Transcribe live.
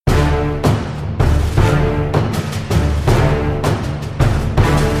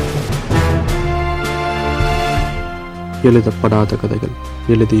எழுதப்படாத கதைகள்,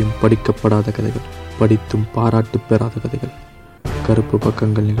 எழுதியும் படிக்கப்படாத கதைகள், படித்தும் பாராட்டு பெறாத கதைகள். கருப்பு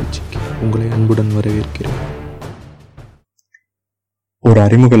பக்கங்கள் நிகழ்ச்சிக்கு உங்களை அன்புடன் வரவேற்கிறேன். ஒரு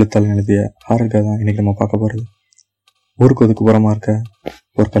அறிமுகத்தால் எழுதிய ஹாரர் கதை தான் இன்னைக்கு நம்ம பார்க்க போகிறது. ஊருக்கு ஒதுக்குப்புறமா இருக்க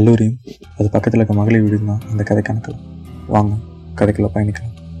ஒரு கல்லூரியும் அது பக்கத்தில் இருக்க மகளிர் வீடும் தான் இந்த கதை கணக்கு. வாங்க கதைக்குள்ள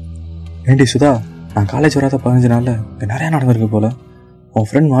பயணிக்கலாம். ஏண்டி சுதா, நான் காலேஜ் வராத 15 நாளில் இங்கே நிறையா நடந்திருக்கு போல. உன்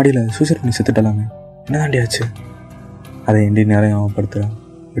ஃப்ரெண்ட் மாடியில் சூசைட் பண்ணி செத்துட்டலாமே, என்ன தாண்டி ஆச்சு? அதை எண்டி நிறைய ஞாபகப்படுத்துகிறேன்.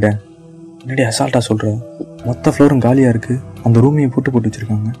 விட என்னடி அசால்ட்டாக சொல்கிற? மொத்த ஃப்ளோரும் காலியாக இருக்குது, அந்த ரூமையும் போட்டு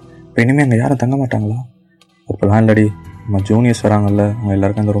வச்சுருக்காங்க. இப்போ இனிமேல் அங்கே யாரும் தங்க மாட்டாங்களா? அப்போலாம் இல்லடி, நம்ம ஜூனியர்ஸ் வராங்கல்ல, அவங்க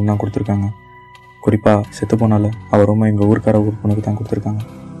எல்லாருக்கும் அந்த ரூம் தான் கொடுத்துருக்காங்க. குறிப்பாக செத்து போனால அவள் ரூமை எங்கள் ஊருக்கார ஊர் பொண்ணுக்கு தான் கொடுத்துருக்காங்க.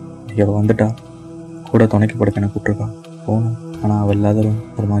 இன்றைக்கி அவள் வந்துட்டா கூட துணைக்கு படுக்க எனக்கு கூப்பிட்ருக்கா. போகணும், ஆனால் அவள் இல்லாத ரூம்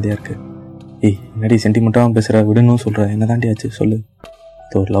ஒரு மாதிரியாக இருக்குது. ஏய் என்னடி சென்டிமெண்ட்டாகவும் பேசுகிற, விடணும்னு சொல்கிற, என்ன தாண்டி ஆச்சு சொல்லு.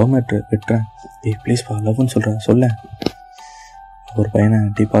 அது ஒரு லவ் மேட்ரு, விட்டுறேன். ஏய் ப்ளீஸ்ப்பா, லவ்னு சொல்கிற சொல்ல. ஒரு பையனை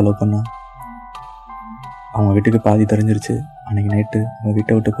டீப்பாக லவ் பண்ணான். அவங்க வீட்டுக்கு பாதி தெரிஞ்சிருச்சு. அன்றைக்கி நைட்டு அவன்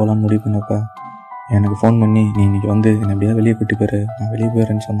வீட்டை விட்டு போகலான்னு முடிவு பண்ணப்போ எனக்கு ஃபோன் பண்ணி, நீ இன்றைக்கி வந்து என்னை எப்படியா வெளியே கூட்டி போயிரு, நான் வெளியே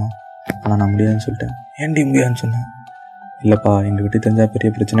போயிடுறேன்னு சொன்னான். ஆனால் நான் முடியாதுன்னு சொல்லிட்டேன். ஏன்டி முடியாதுன்னு சொன்னேன்? இல்லைப்பா, எங்கள் வீட்டு தெரிஞ்சால் பெரிய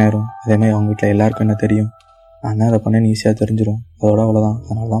பிரச்சனை ஆயிரும். அதேமாதிரி அவங்க வீட்டில் எல்லாருக்கும் என்ன தெரியும், நான் தான் அதை பண்ணேன்னு ஈஸியாக தெரிஞ்சிடும். அதோட அவ்வளோதான்,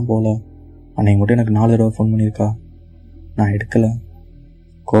 அதனால தான் போகல. அன்றைக்கி மட்டும் எனக்கு 4 தடவை ஃபோன் பண்ணியிருக்கா, நான் எடுக்கலை.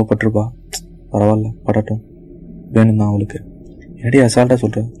 கோவப்பட்டிருப்பா. பரவாயில்ல, படட்டும், வேணும் தான் அவளுக்கு. என்னடி அசால்ட்டாக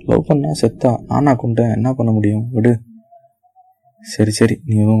சொல்கிற? லவ் பண்ணா செத்தா, நானா கொண்டேன், என்ன பண்ண முடியும், விடு. சரி சரி,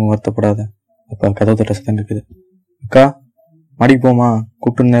 நீ எதுவும் வருத்தப்படாத. அப்போ கதவு தட்ட சத்தம் கேட்குது. அக்கா மாடிக்கு போமா,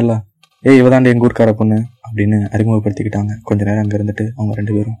 கூப்பிட்டுருந்தேன்ல. ஏய் இவதாண்டி எங்கள் ஊருக்கார பொண்ணு அப்படின்னு அறிமுகப்படுத்திக்கிட்டாங்க. கொஞ்சம் நேரம் அங்கே இருந்துட்டு அவங்க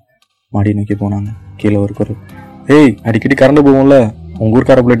 2 பேரும் மாடியை நோக்கி போனாங்க. கீழே ஒரு குரல், ஏய் அடிக்கடி கறந்து போவோம்ல, உங்கள்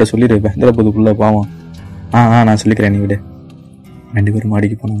ஊருக்கார பிள்ளைகிட்ட சொல்லிடு, பயந்துட போதுக்குள்ள பாவம். நான் சொல்லிக்கிறேன், நீ விடு. 2 பேரும்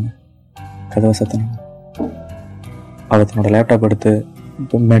மாடிக்கு போனாங்க. கதவை சத்தினாங்க. அவள் தன்னோட லேப்டாப் எடுத்து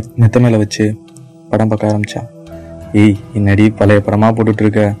மெத்த மேலே வச்சு படம் பார்க்க ஆரம்பித்தா. ஏய் என்னடி பழைய படமாக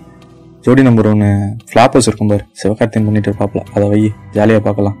போட்டுட்ருக்க? ஜோடி நம்பர் 1 ஃப்ளாப்பர்ஸ் இருக்கும் பார், சிவகார்த்தியன் பண்ணிட்டு இருப்பாப்ல, அதை வை, ஜாலியாக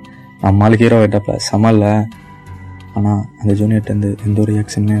பார்க்கலாம். நம்மளால் ஹீரோ ஆகிட்டாப்ல, சமல்ல. ஆனால் அந்த ஜூனியர்ட்டேருந்து எந்த ஒரு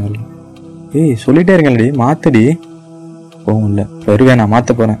ரியாக்ஷனுமே வரல. ஏய் சொல்லிட்டே இருக்கேன்டி, மாற்றடி. போகும் இல்லை, வருவேன், நான்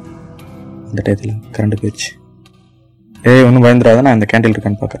மாற்ற போகிறேன். அந்த டயத்தில் கரண்ட் போயிடுச்சு. ஏய் ஒன்றும் பயந்துடாத, நான் இந்த கேண்டில்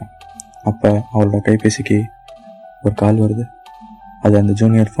இருக்கான்னு பார்க்குறேன். அப்போ அவளோட கைபேசிக்கு ஒரு கால் வருது. அது அந்த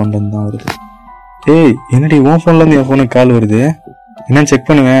ஜூனியர் ஃபோன்லேருந்து தான் வருது. ஏய் என்னடி உன் ஃபோன்லேருந்து என் ஃபோனுக்கு கால் வருது, என்னன்னு செக்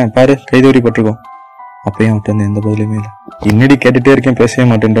பண்ணுவேன் பாரு, கைதோறி பட்டிருக்கோம். அப்பயும் அவட்ட வந்து எந்த பதிலுமே இல்லை. என்னடி கேட்டுகிட்டே இருக்கேன், பேசவே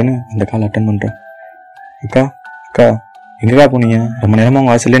மாட்டேன்றேன்னு அந்த கால் அட்டன் பண்ணுறேன். அக்கா அக்கா எங்கக்கா போனீங்க? ரொம்ப நேரமாக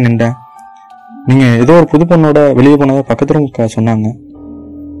உங்கள் வாசல்லே நின்றேன். நீங்கள் ஏதோ ஒரு புது பொண்ணோட வெளியே போனதை பக்கத்துல அக்கா சொன்னாங்க.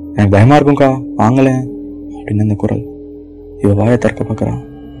 எனக்கு பயமாக இருக்கும்க்கா, வாங்கலேன் அப்படின்னு அந்த குரல். இவ வாயை திறக்க பார்க்குறான்,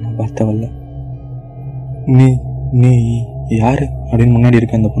 நான் வார்த்தை வரல. நீ நீ யாரு அப்படின்னு முன்னாடி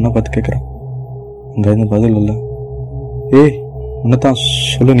இருக்க அந்த பொண்ணை பார்த்து கேட்குறான். அங்கேருந்து பதில் இல்லை. ஏய் உன்னதான்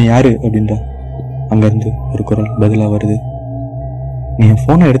சொல்லு, நீ யாரு அப்படின்ற. அங்கேருந்து ஒரு குரல் பதிலாக வருது. நீ என்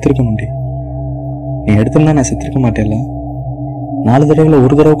ஃபோனை எடுத்திருக்கணும்டி, நீ எடுத்திருந்தா நான் செத்துருக்க மாட்டேன்ல. 4 தடவையில்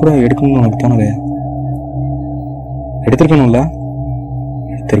ஒரு தடவை கூட எடுக்கணும்னு உனக்கு தோணலையா? எடுத்திருக்கணும்ல,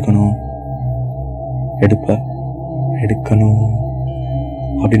 எடுத்திருக்கணும், எடுக்கணும்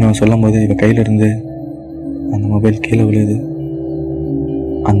அப்படின்னு அவன் சொல்லும் போது இவ கையில இருந்து அந்த மொபைல் கீழே விழுது.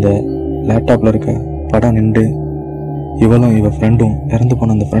 அந்த லேப்டாப்ல இருக்க படம் நின்று இவளும் இவ ஃப்ரெண்டும், இறந்து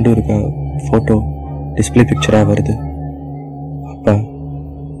போன அந்த ஃப்ரெண்டும் இருக்க ஃபோட்டோ டிஸ்பிளே பிக்சராக வருது. அப்போ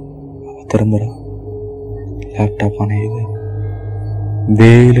அவ திரும்புகிறா. லேப்டாப் அணையுது.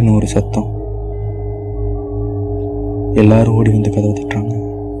 வேலுன்னு ஒரு சத்தம். எல்லாரும் ஓடி வந்து கதவை தட்டுறாங்க.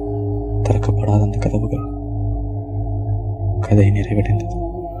 திறக்கப்படாத அந்த கதவுகள். கதை நிறைவடைந்தது.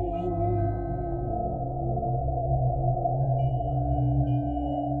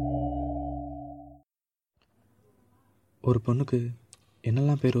 ஒரு பொண்ணுக்கு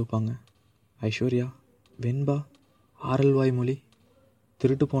என்னெல்லாம் பேர் வைப்பாங்க? ஐஸ்வர்யா, வெண்பா, ஆரல் வாய்மொழி.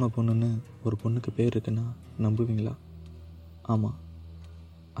 திருட்டு போன பொண்ணுன்னு ஒரு பொண்ணுக்கு பேர் இருக்குன்னா நம்புவீங்களா? ஆமாம்,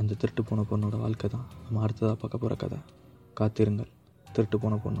 அந்த திருட்டு போன பொண்ணோட வாழ்க்கை தான் நம்ம அடுத்ததாக பார்க்க போகிற கதை. காத்திருங்கள், திருட்டு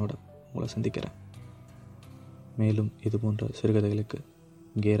போன பொண்ணோட உங்களை சந்திக்கிறேன். மேலும் இது போன்ற சிறுகதைகளுக்கு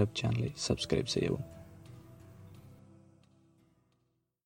கேர் அப் சேனலை சப்ஸ்கிரைப் செய்யவும்.